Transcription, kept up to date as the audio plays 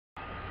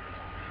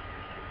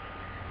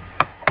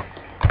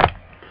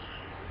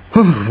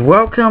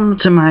Welcome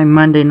to my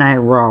Monday Night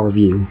Raw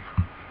review.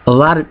 A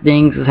lot of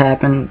things has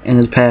happened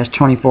in the past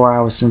 24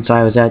 hours since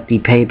I was at the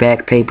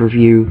Payback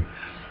pay-per-view,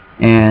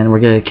 and we're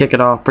going to kick it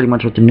off pretty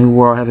much with the new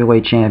World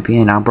Heavyweight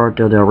Champion,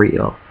 Alberto Del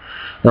Rio.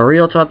 Del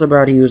Rio talked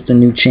about he was the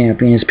new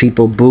champion, his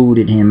people booed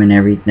at him and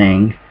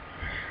everything.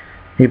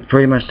 He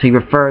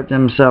referred to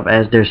himself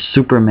as their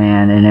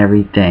Superman and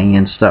everything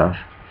and stuff.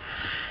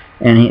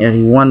 And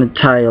he won the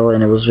title,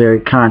 and it was very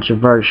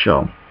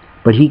controversial.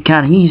 But he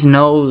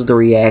knows the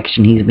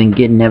reaction he's been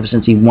getting ever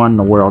since he won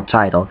the world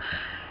title.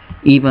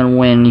 Even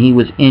when he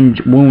was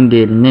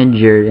wounded and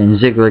injured, and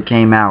Ziggler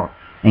came out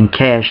and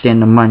cashed in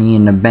the Money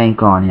in the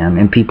Bank on him,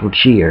 and people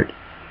cheered.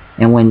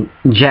 And when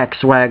Jack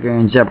Swagger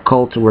and Zeb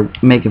Coulter were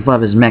making fun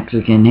of his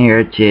Mexican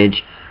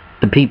heritage,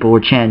 the people were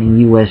chanting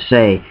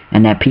USA,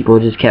 and that people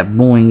just kept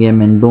booing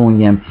him, and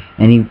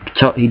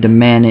he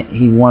demanded,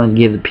 he wanted to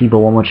give the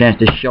people one more chance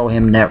to show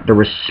him that the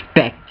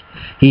respect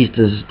he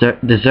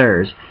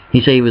deserves. He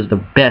said he was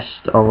the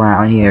best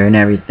around here and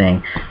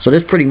everything. So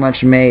this pretty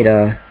much made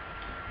Del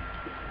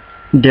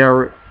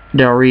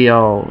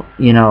Rio,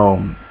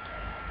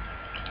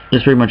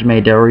 this pretty much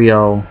made Del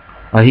Rio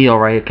a heel,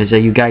 right? Because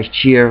you guys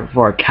cheer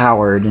for a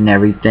coward and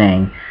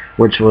everything,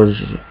 which was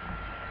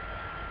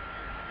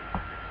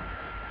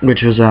Dolph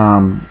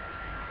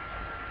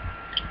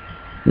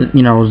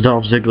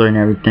Ziggler and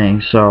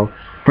everything. So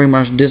pretty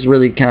much this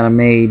really kind of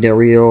made Del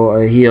Rio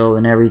a heel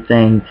and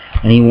everything,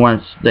 and he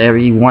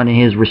wanted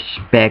his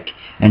respect,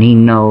 and he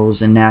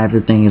knows, and now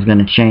everything is going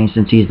to change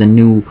since he's the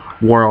new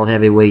World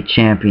Heavyweight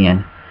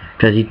Champion,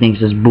 because he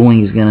thinks this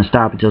booing is going to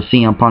stop until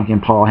CM Punk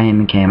and Paul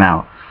Heyman came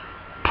out.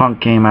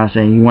 Punk came out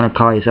saying, you want to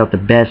call yourself the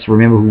best,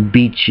 remember who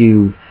beat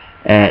you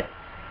at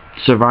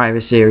Survivor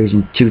Series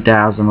in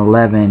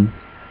 2011,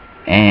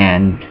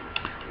 and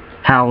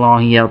how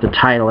long he held the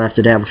title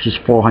after that, which is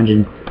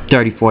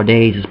 434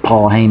 days, as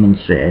Paul Heyman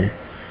said.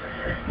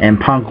 And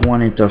Punk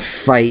wanted to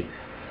fight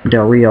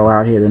Del Rio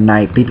out here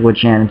tonight. People were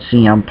chanting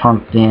CM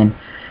Punk then,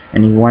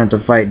 and he wanted to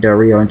fight Del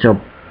Rio until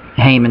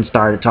Heyman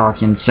started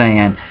talking,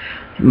 saying,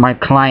 my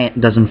client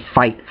doesn't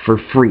fight for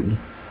free.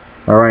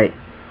 Alright?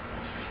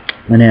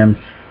 And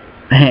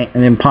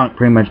then Punk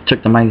pretty much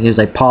took the mic and he was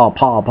like, Paul,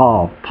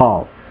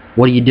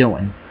 what are you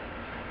doing?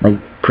 Like,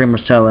 pretty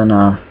much telling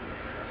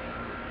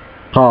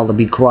Paul to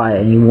be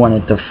quiet, and he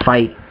wanted to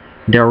fight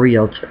Del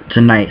Rio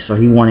tonight, so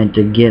he wanted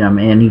to get him,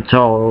 and he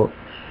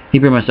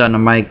pretty much on the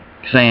mic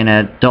saying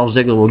that Dolph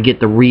Ziggler will get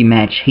the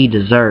rematch he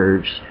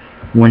deserves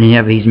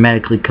whenever he's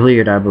medically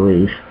cleared, I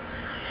believe.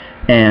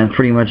 And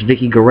pretty much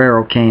Vicky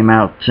Guerrero came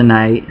out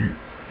tonight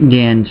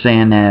again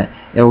saying that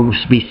it will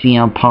be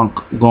CM Punk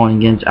going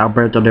against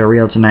Alberto Del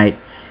Rio tonight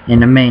in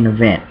the main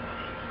event.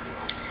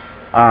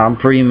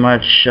 Pretty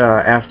much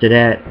after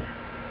that,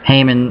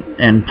 Heyman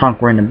and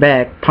Punk were in the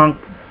back. Punk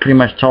pretty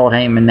much told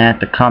Heyman that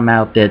to come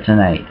out there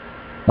tonight.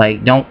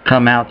 Like, don't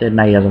come out there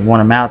tonight. He doesn't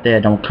want him out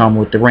there. Don't come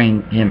with the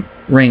ring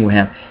with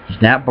him.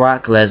 He's not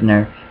Brock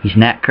Lesnar. He's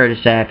not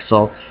Curtis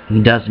Axel.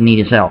 He doesn't need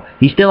his help.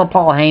 He's still a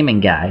Paul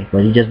Heyman guy,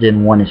 but he just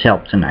didn't want his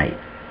help tonight.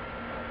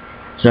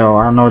 So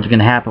I don't know what's going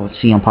to happen with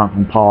CM Punk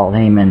and Paul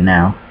Heyman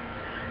now.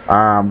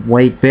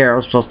 Wade Barrett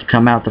was supposed to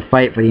come out to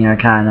fight for the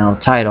Intercontinental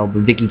title,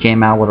 but Vicky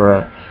came out with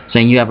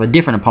saying you have a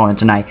different opponent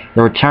tonight.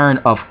 The return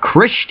of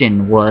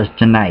Christian was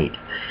tonight,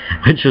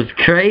 which was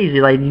crazy.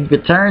 Like, these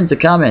returns are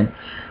coming.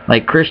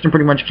 Like, Christian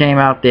pretty much came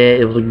out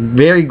there. It was a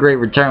very great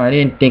return. I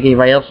didn't think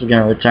anybody else was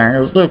going to return.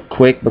 It was a little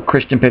quick, but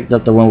Christian picked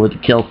up the win with the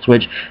kill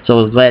switch, so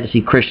I was glad to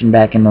see Christian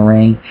back in the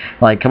ring.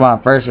 Like, come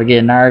on, first we're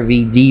getting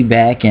RVD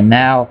back, and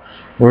now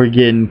we're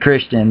getting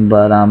Christian,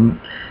 but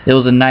it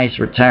was a nice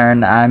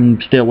return. I'm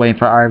still waiting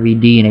for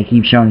RVD, and they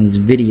keep showing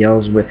these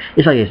videos, but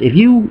it's like this. If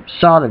you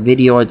saw the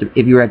video,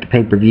 if you were at the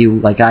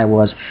pay-per-view like I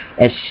was,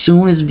 as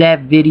soon as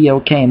that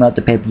video came out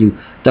the pay-per-view,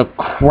 the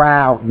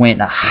crowd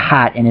went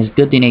hot, and it's a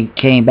good thing they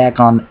came back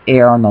on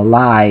air on the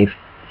live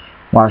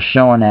while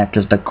showing that,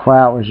 because the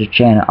crowd was just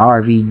chanting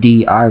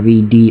RVD,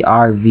 RVD,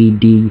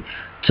 RVD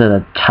to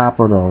the top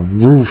of the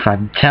roof,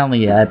 I'm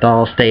telling you, at the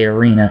Allstate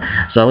Arena.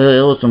 So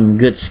it was some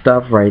good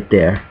stuff right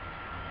there.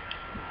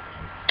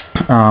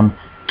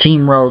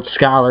 Team Rhodes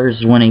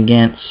Scholars went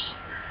against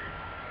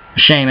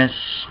Sheamus.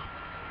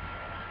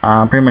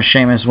 Pretty much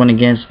Sheamus went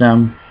against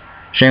them.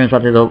 Sheamus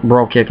about to do a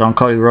bro kick on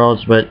Cody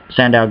Rhodes, but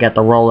Sandow got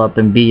the roll up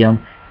and beat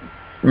him,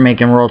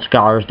 making Rhodes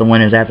Scholars the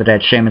winners. After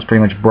that, Sheamus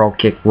pretty much bro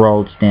kicked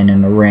Rhodes then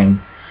in the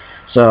ring.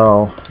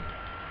 So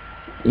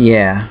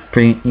yeah,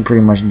 he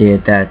pretty much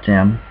did that to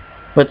him.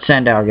 But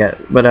Sandow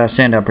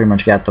pretty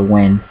much got the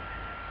win.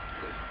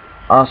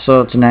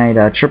 Also tonight,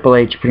 Triple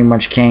H pretty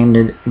much came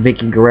to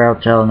Vicky Guerrero,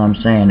 telling them,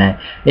 saying that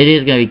it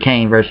is going to be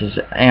Kane versus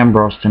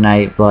Ambrose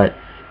tonight, but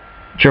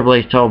Triple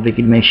H told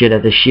Vicky to make sure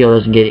that the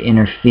Shield doesn't get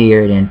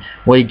interfered. And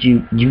what did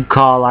you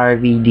call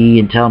RVD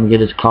and tell him to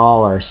get his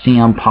call, or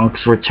CM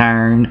Punk's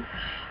return,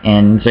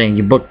 and saying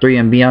you booked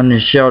 3MB on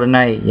this show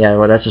tonight? Yeah,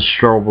 well, that's a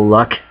strobe of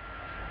luck,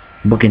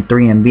 booking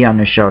 3MB on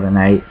this show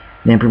tonight.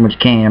 Then pretty much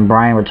Kane and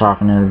Bryan were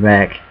talking in the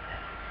back,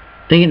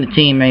 thinking the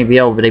team may be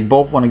over. They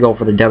both want to go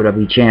for the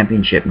WWE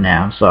Championship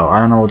now, so I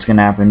don't know what's going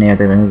to happen there.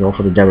 They're going to go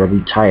for the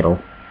WWE title.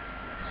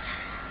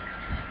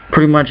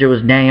 Pretty much it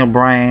was Daniel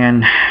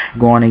Bryan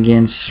going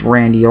against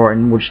Randy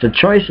Orton, which the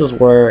choices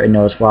were a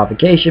no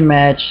disqualification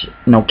match,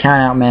 no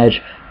countout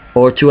match,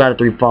 or 2 out of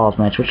 3 falls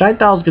match, which I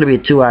thought was going to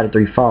be a 2 out of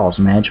 3 falls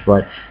match,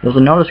 but it was a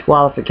no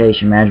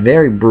disqualification match,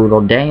 very brutal.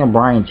 Daniel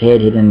Bryan's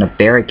head hit in the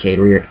barricade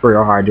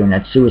real hard doing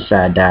that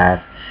suicide dive,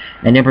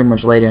 and then pretty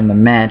much later in the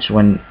match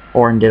when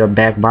Orton did a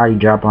back body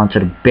drop onto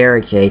the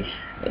barricade,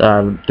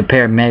 the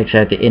paramedics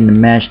had to end the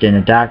match, then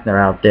the doctor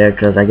out there,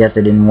 because I guess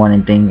they didn't want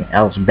anything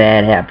else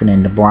bad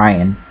happening to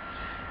Bryan.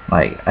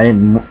 Like, I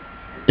didn't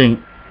think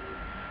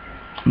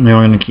they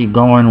were going to keep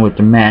going with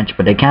the match,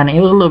 but it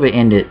was a little bit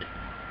ended,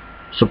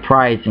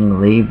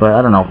 surprisingly, but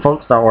I don't know,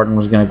 folks thought Orton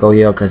was going to go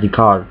heel because he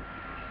called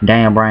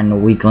Daniel Bryan the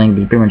weak link, but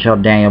he pretty much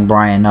held Daniel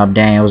Bryan up.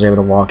 Daniel was able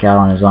to walk out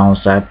on his own,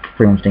 so I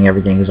pretty much think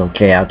everything was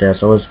okay out there,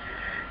 so it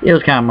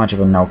was kind of much of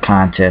a no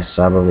contest,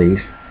 I believe.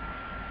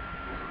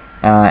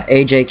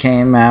 AJ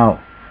came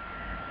out,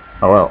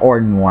 well,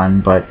 Orton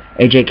won, but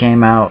AJ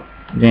came out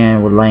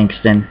then with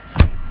Langston,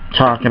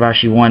 talking about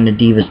she won the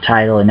Divas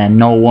title and that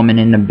no woman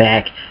in the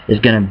back is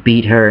going to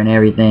beat her and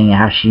everything, and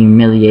how she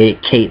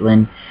humiliated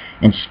Caitlyn.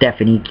 And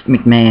Stephanie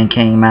McMahon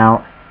came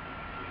out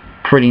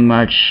pretty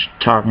much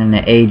talking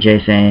to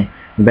AJ saying,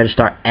 you better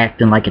start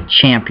acting like a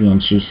champion,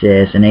 she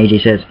says. And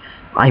AJ says,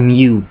 I'm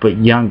you,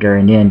 but younger.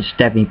 And then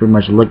Stephanie pretty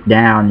much looked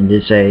down and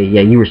just say,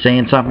 yeah, you were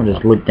saying something,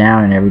 just look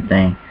down and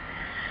everything.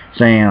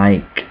 Saying,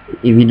 like,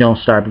 if you don't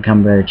start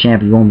becoming a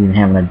champion, you won't be even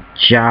having a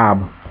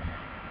job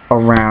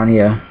around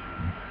here.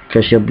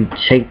 Because she'll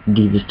take the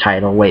Divas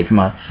title away from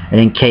her. And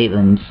then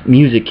Caitlyn's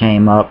music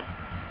came up,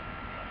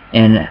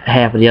 and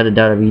half of the other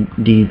WWE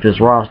Divas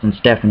roster, and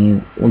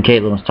Stephanie, when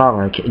Caitlyn was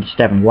talking,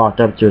 Stephanie walked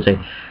up to her and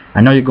said,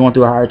 I know you're going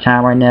through a hard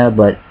time right now,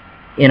 but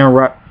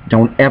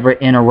don't ever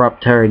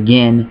interrupt her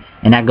again.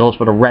 And that goes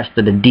for the rest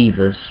of the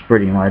Divas,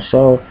 pretty much.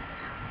 So,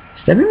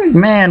 Stephanie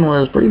McMahon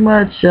was pretty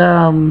much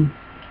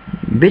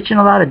bitching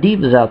a lot of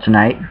Divas out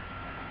tonight.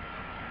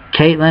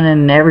 Caitlyn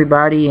and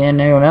everybody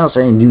and everyone else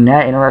saying, do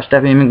not interrupt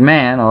Stephanie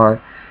McMahon,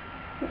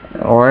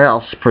 or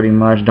else, pretty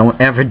much. Don't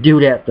ever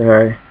do that to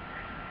her.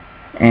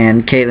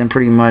 And Caitlyn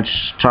pretty much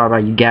talked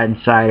about you got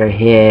inside her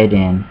head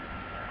and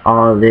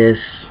all of this.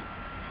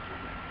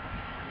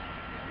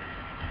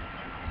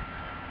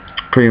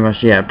 Pretty much,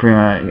 yeah, pretty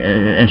much.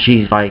 And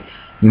she's like,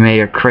 you made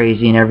her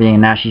crazy and everything,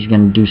 and now she's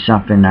going to do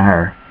something to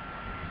her.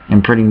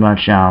 And pretty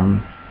much,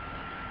 Caitlyn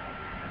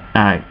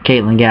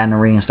got in the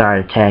ring and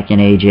started attacking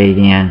AJ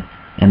then.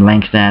 And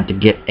Langston had to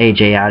get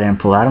AJ out and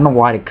pull out. I don't know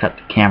why they cut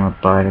the camera,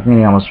 but I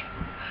think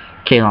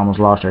Caitlyn almost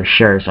lost her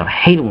shirt. So I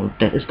hate it with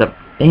that. It's the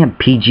damn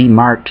PG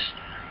marks.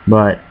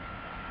 But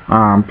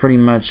pretty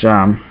much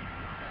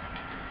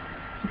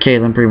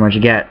Caitlyn pretty much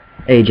got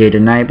AJ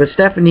tonight. But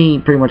Stephanie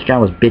pretty much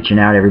kind of was bitching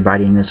out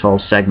everybody in this whole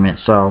segment.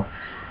 So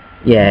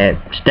yeah,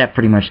 Steph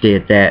pretty much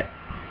did that.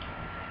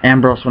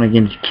 Ambrose went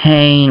against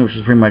Kane, which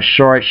was pretty much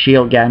short.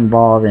 Shield got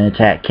involved and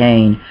attacked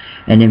Kane.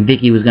 And then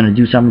Vicky was going to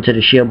do something to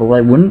the Shield. But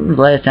when was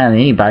the last time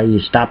anybody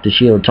stopped the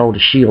Shield, told the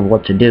Shield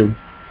what to do?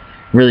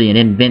 Really, and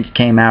then Vince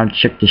came out and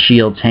shook the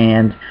Shield's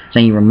hand,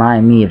 saying you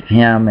remind me of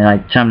him, and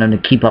like telling them to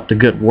keep up the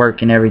good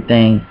work and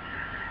everything.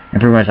 And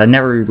pretty much, I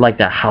never liked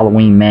that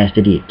Halloween mask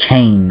that he had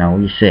Kane, though,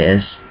 he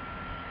says.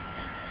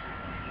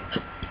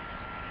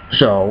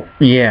 So,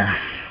 yeah.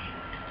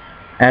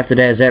 After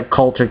that, Zeb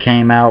Coulter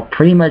came out,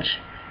 pretty much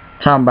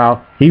talking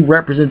about he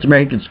represents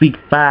America, he can speak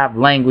 5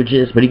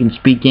 languages, but he can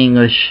speak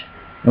English,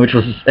 which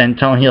was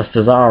Antonio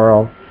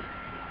Cesaro.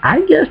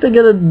 I guess they're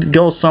going to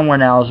go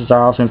someone else,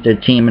 Cesaro, since they're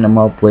teaming him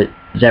up with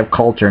Zeb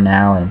Coulter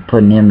now and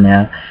putting him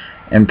there,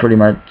 and pretty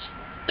much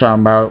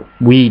talking about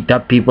we the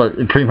people,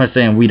 pretty much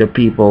saying we the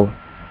people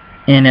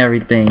and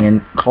everything.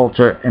 And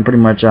Coulter and pretty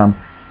much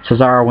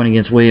Cesaro went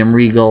against William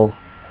Regal.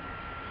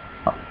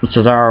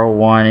 Cesaro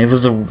won. It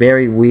was a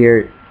very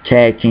weird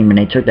tag team, and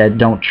they took that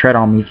 "Don't Tread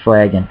on Me"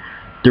 flag and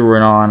threw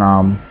it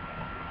on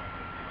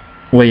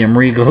William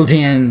Regal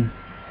then,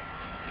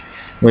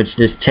 which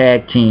this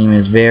tag team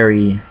is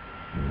very.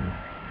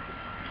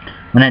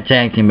 Well, not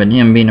tag team, but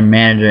him being a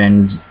manager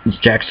and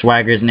Jack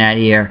Swagger's not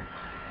here.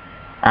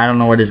 I don't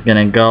know where this is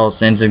going to go,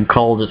 since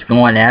Cole just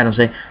going at him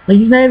saying, well,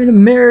 he's not even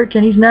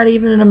American, he's not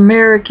even an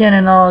American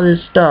and all this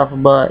stuff,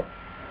 but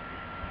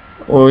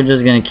we're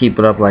just going to keep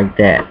it up like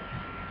that.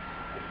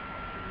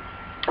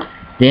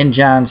 Then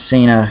John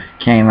Cena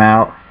came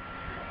out,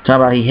 talking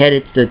about he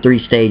headed to the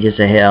 3 stages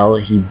of hell,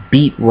 he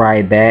beat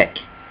Ryback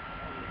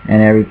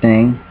and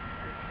everything.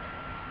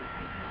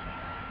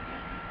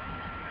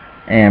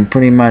 And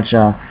pretty much,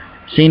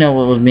 Cena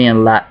was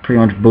being pretty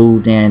much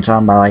booed in and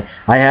talking about, like,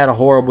 I had a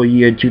horrible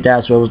year,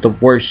 2012 was the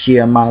worst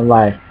year of my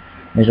life.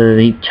 And so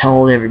he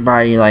told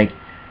everybody, like,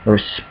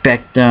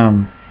 respect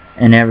him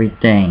and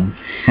everything.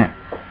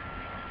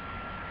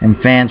 And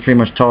fans pretty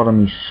much told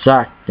him he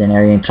sucked and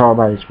everything. Talked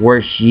about his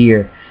worst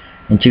year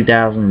in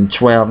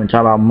 2012 and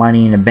talked about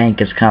Money in the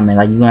Bank is coming.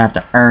 Like, you're going to have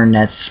to earn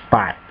that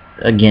spot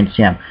against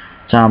him.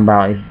 Talking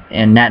about,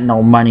 and that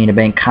no Money in the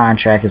Bank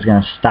contract is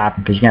going to stop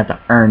him, because you're going to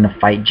have to earn to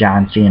fight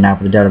John Cena now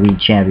for the WWE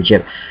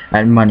Championship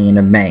at Money in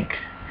the Bank.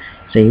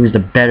 So he was the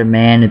better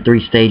man in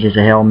 3 stages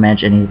of Hell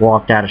match, and he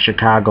walked out of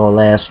Chicago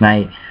last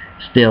night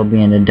still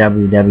being the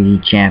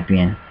WWE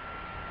Champion.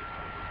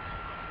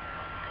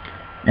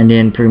 And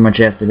then pretty much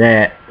after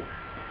that,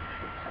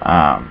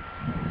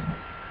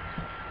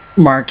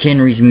 Mark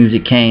Henry's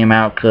music came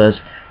out, because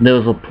there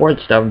was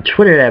reports on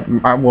Twitter that,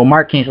 well,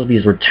 Mark Henry's supposed to be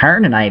his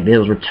return tonight, but he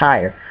was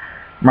retired.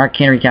 Mark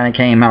Henry kind of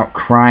came out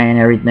crying and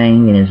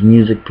everything, and his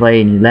music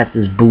played, and he left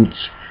his boots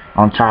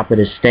on top of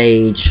the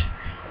stage.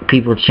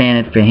 People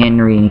chanted for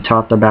Henry, and he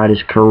talked about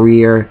his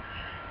career,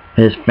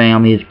 his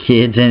family, his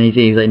kids, and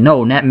he was like,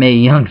 no, not Mae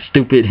Young,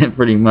 stupid,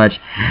 pretty much.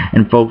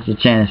 And folks were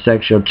chanting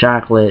Sexual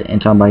Chocolate,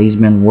 and talking about he's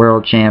been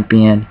world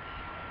champion,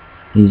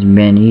 he's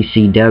been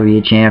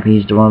ECW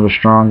champion, he's one of the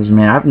strongest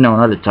men. I've known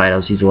other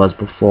titles he was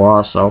before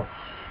also.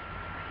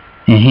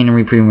 And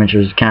Henry pretty much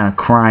was kind of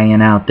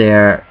crying out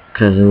there,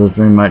 because it was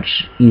pretty much,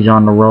 he's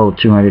on the road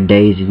 200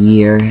 days a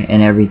year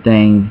and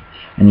everything,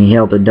 and he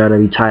held the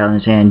WWE title in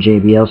his hand,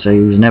 JBL, so he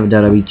was never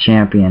WWE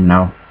champion,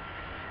 though.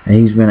 And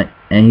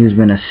he's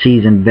been a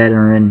seasoned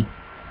veteran.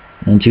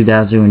 In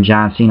 2002, when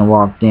John Cena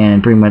walked in,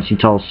 and pretty much he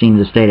told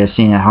Cena to stay there.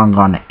 Cena hung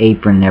on the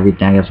apron and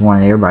everything. I guess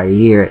wanted everybody to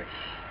hear it,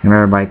 and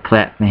everybody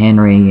clapped for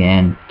Henry.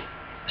 And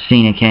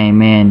Cena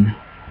came in.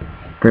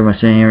 Pretty much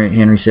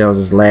Henry said it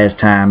was his last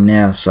time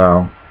there,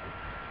 so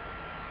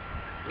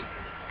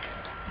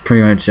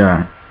pretty much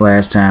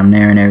last time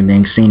there and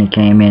everything. Cena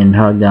came in and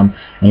hugged him,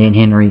 and then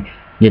Henry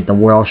did the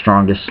world's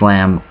strongest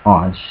slam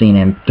on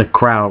Cena, and the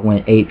crowd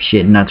went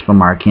apeshit nuts for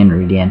Mark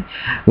Henry then,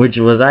 which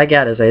was, I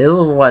gotta say, it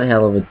was one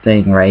hell of a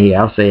thing right here.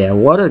 I'll say that.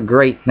 What a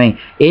great thing.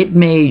 It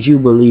made you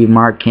believe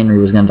Mark Henry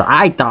was gonna.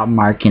 I thought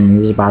Mark Henry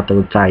was about to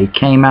retire. He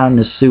came out in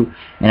the suit,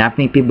 and I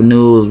think people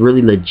knew it was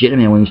really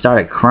legitimate when he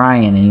started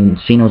crying, and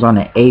Cena was on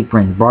the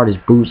apron, brought his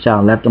boots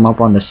out, left him up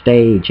on the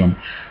stage, and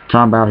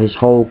talking about his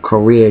whole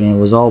career, and it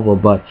was over.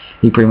 But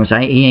he pretty much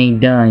said he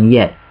ain't done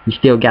yet. He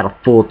still got a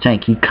full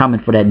tank. He's coming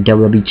for that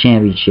WWE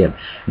Championship.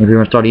 And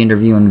everyone started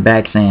interviewing in the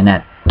back saying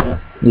that.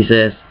 He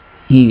says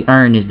he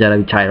earned his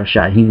WWE title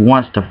shot. He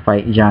wants to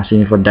fight John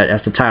Cena for that.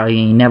 That's the title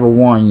he ain't never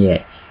won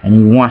yet. And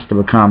he wants to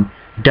become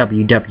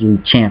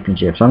WWE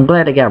Championship. So I'm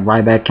glad they got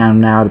right back on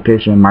now, the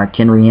picture of Mark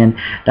Henry in.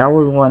 That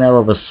was one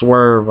hell of a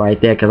swerve right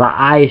there, because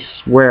I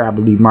swear I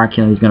believe Mark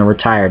Henry's going to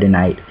retire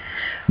tonight.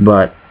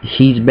 But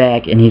he's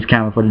back, and he's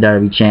coming for the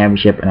WWE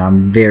Championship, and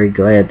I'm very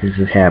glad this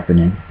is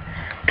happening,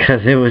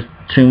 because it was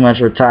too much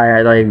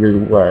retired, like it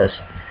really was.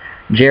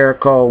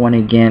 Jericho went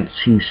against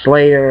Heath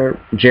Slater.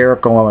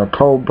 Jericho on a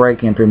cold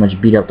break and pretty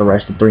much beat up the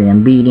rest of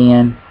 3MB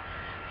then.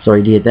 So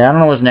he did that. I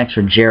don't know what's next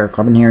for Jericho.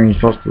 I've been hearing he's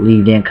supposed to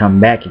leave then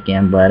come back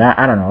again, but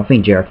I don't know. I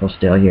think Jericho's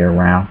still here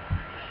around.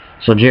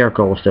 So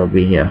Jericho will still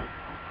be here.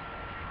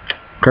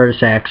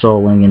 Curtis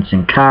Axel went against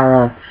Sin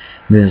Cara.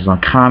 This is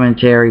on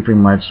commentary. Pretty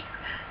much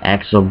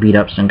Axel beat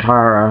up Sin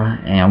Cara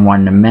and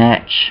won the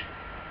match.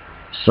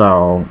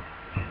 So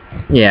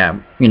yeah,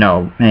 you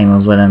know, Heyman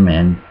was with him,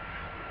 and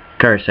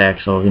Curtis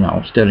Axel, you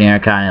know, still the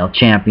Intercontinental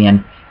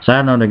Champion. So I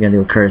don't know what they're going to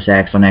do with Curtis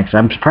Axel next.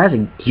 I'm surprised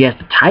he has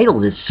the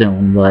title this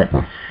soon, but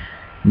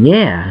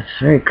yeah, it's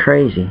very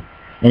crazy.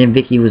 And then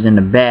Vicky was in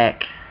the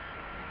back,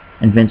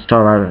 and Vince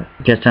told her,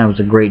 guess that was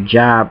a great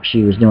job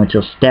she was doing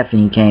until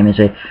Stephanie came and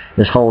said,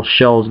 this whole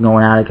show's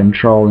going out of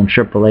control, and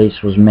Triple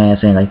H was mad,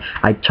 saying, like,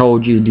 I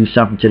told you to do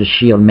something to the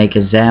Shield, make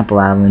an example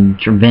out of it, and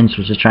Vince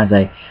was just trying to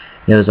say,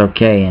 it was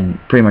okay, and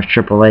pretty much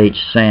Triple H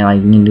saying, like,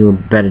 you need to do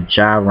a better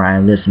job,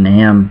 Ryan, listen to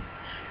him.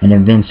 And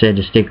then Vince said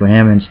to stick with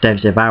him, and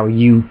Steph said, if I were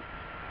you,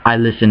 I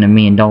listen to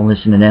me and don't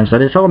listen to them. So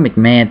this whole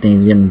McMahon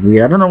thing is getting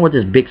weird. I don't know what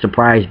this big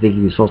surprise Vicky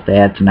was supposed to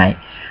add tonight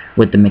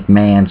with the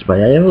McMahons, but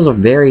it was a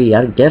very,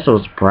 I guess it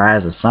was a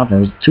surprise or something.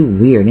 It was too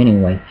weird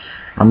anyway.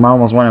 I'm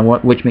almost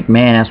wondering which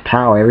McMahon has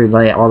power.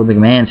 Everybody, all the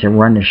McMahons have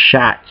run the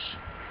shots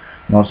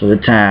most of the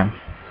time.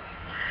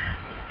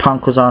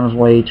 Punk was on his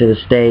way to the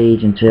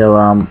stage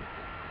until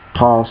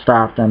Paul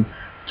stopped him,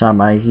 talking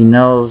about he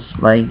knows,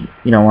 like,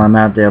 you know, when I'm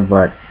out there,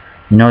 but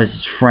he knows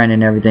his friend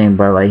and everything,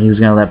 but like he was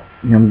gonna let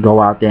him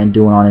go out there and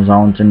do it on his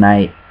own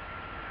tonight.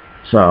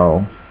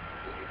 So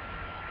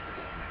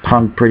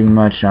Punk pretty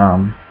much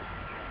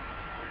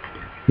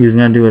he was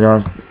gonna do it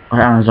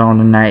on his own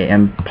tonight,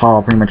 and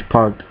Paul pretty much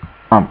hugged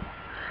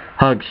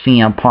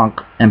CM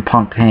Punk, and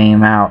Punk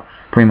came out.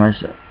 Pretty much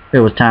it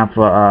was time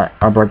for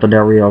Alberto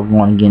Del Rio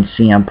going against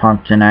CM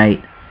Punk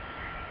tonight.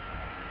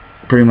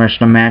 Pretty much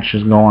the match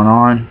was going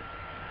on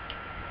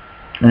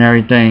and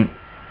everything.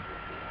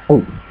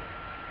 Oh,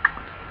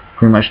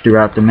 pretty much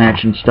throughout the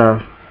match and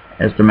stuff,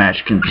 as the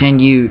match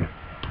continued.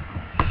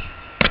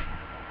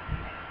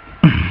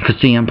 For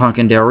CM Punk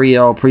and Del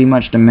Rio, pretty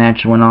much the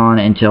match went on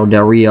until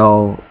Del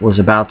Rio was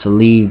about to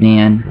leave.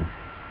 Then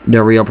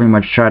Del Rio pretty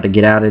much tried to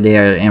get out of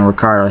there, and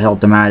Ricardo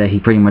helped him out.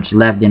 He pretty much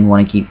left, didn't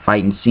want to keep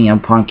fighting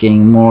CM Punk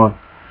anymore.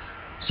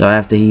 So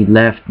after he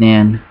left,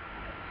 then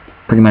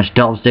pretty much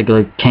Dolph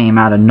Ziggler came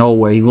out of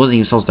nowhere. He wasn't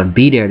even supposed to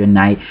be there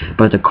tonight,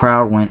 but the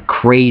crowd went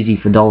crazy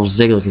for Dolph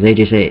Ziggler because they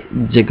just said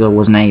Ziggler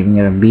was not even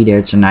going to be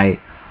there tonight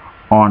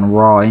on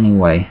Raw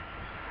anyway.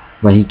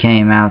 But he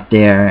came out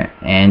there,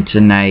 and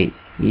tonight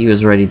he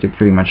was ready to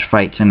pretty much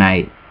fight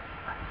tonight.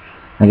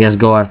 I guess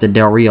go after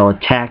Del Rio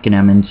attacking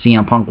him, and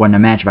CM Punk won the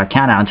match by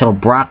countout until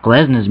Brock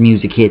Lesnar's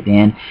music hit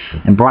in,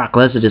 and Brock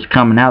Lesnar just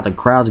coming out, the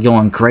crowd's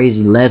going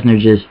crazy. Lesnar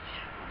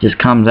just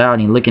comes out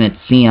and he's looking at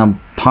CM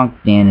Punk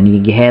then, and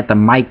he had the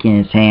mic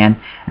in his hand,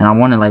 and I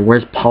wonder like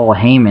where's Paul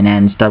Heyman at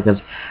and stuff,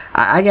 because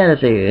I gotta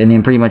say, and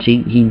then pretty much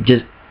he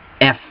just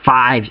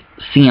F5'd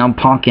CM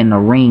Punk in the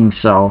ring,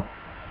 so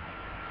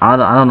I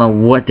don't know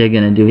what they're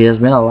gonna do. There's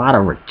been a lot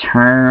of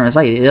returns.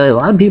 Like a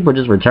lot of people are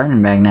just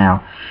returning back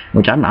now,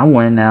 which I'm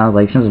wondering now.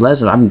 Like since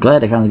Lesnar, I'm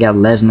glad they kind of got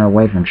Lesnar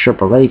away from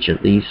Triple H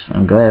at least.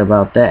 I'm glad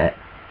about that.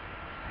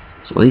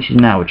 So at least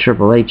he's not with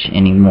Triple H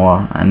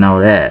anymore. I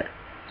know that.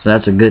 So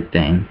that's a good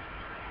thing.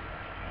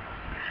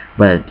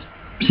 But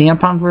CM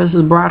Punk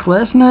versus Brock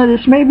Lesnar,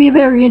 this may be a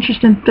very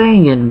interesting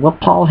thing, and what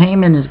Paul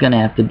Heyman is gonna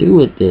have to do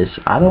with this,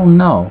 I don't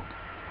know.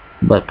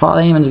 But Paul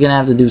Heyman's going to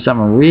have to do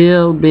something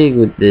real big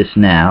with this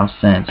now,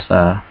 since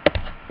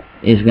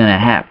it's going to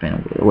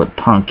happen with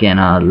Punk and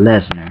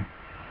Lesnar.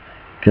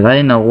 Because I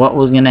didn't know what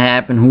was going to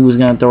happen, who was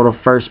going to throw the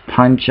first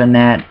punch on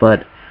that,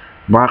 but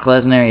Brock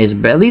Lesnar is,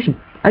 at least,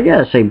 I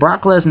got to say,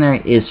 Brock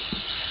Lesnar is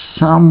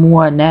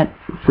somewhat, not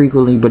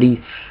frequently, but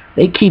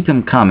they keep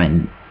him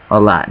coming a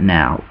lot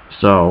now.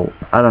 So,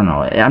 I don't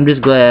know. I'm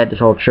just glad this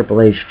whole Triple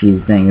H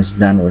feud thing is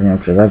done with him,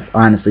 because I've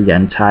honestly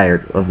gotten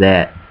tired of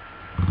that.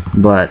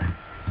 But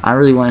I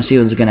really want to see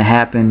what's going to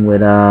happen with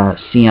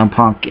CM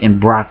Punk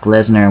and Brock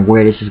Lesnar and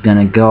where this is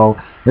going to go.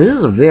 This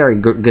is a very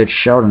good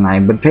show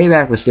tonight, but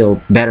Payback was still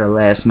better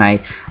last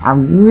night.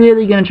 I'm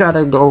really going to try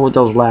to go with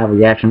those live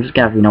reactions. Just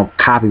got to,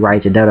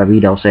 copyright to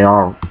WWE. They'll say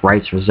all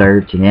rights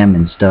reserved to them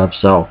and stuff,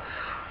 so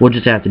we'll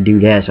just have to do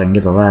that so I can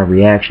get the live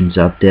reactions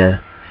up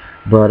there.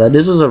 But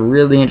this was a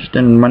really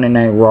interesting Monday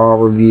Night Raw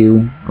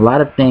review. A lot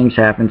of things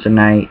happened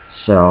tonight,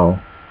 so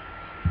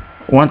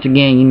once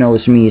again,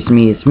 it's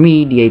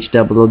me,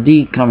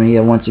 DHOOD, coming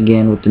here once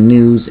again with the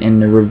news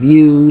and the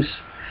reviews.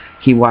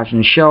 Keep watching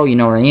the show, you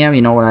know what I am,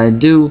 you know what I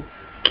do.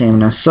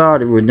 Came and saw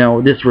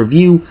this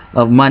review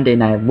of Monday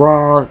Night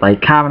Raw.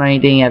 Like, comment on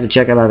anything, you have to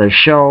check out the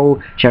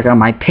show. Check out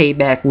my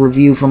Payback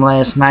review from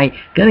last night.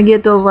 Gonna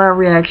get those live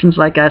reactions,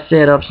 like I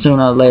said, up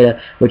sooner or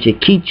later. But you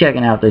keep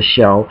checking out the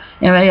show.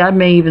 And I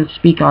may even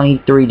speak on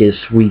E3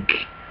 this week.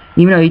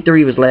 Even though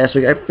E3 was last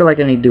week, I feel like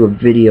I need to do a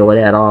video of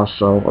that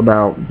also,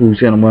 about who's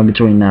going to win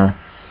between the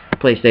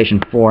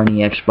PlayStation 4 and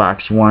the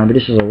Xbox One. But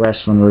this is a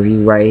wrestling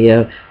review right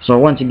here. So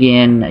once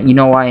again, you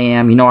know I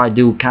am, you know I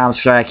do, comment,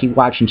 subscribe, keep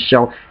watching the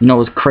show. You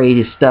know there's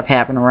crazy stuff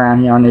happening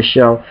around here on this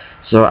show.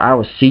 So I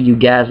will see you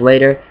guys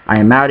later. I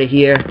am out of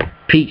here.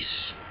 Peace.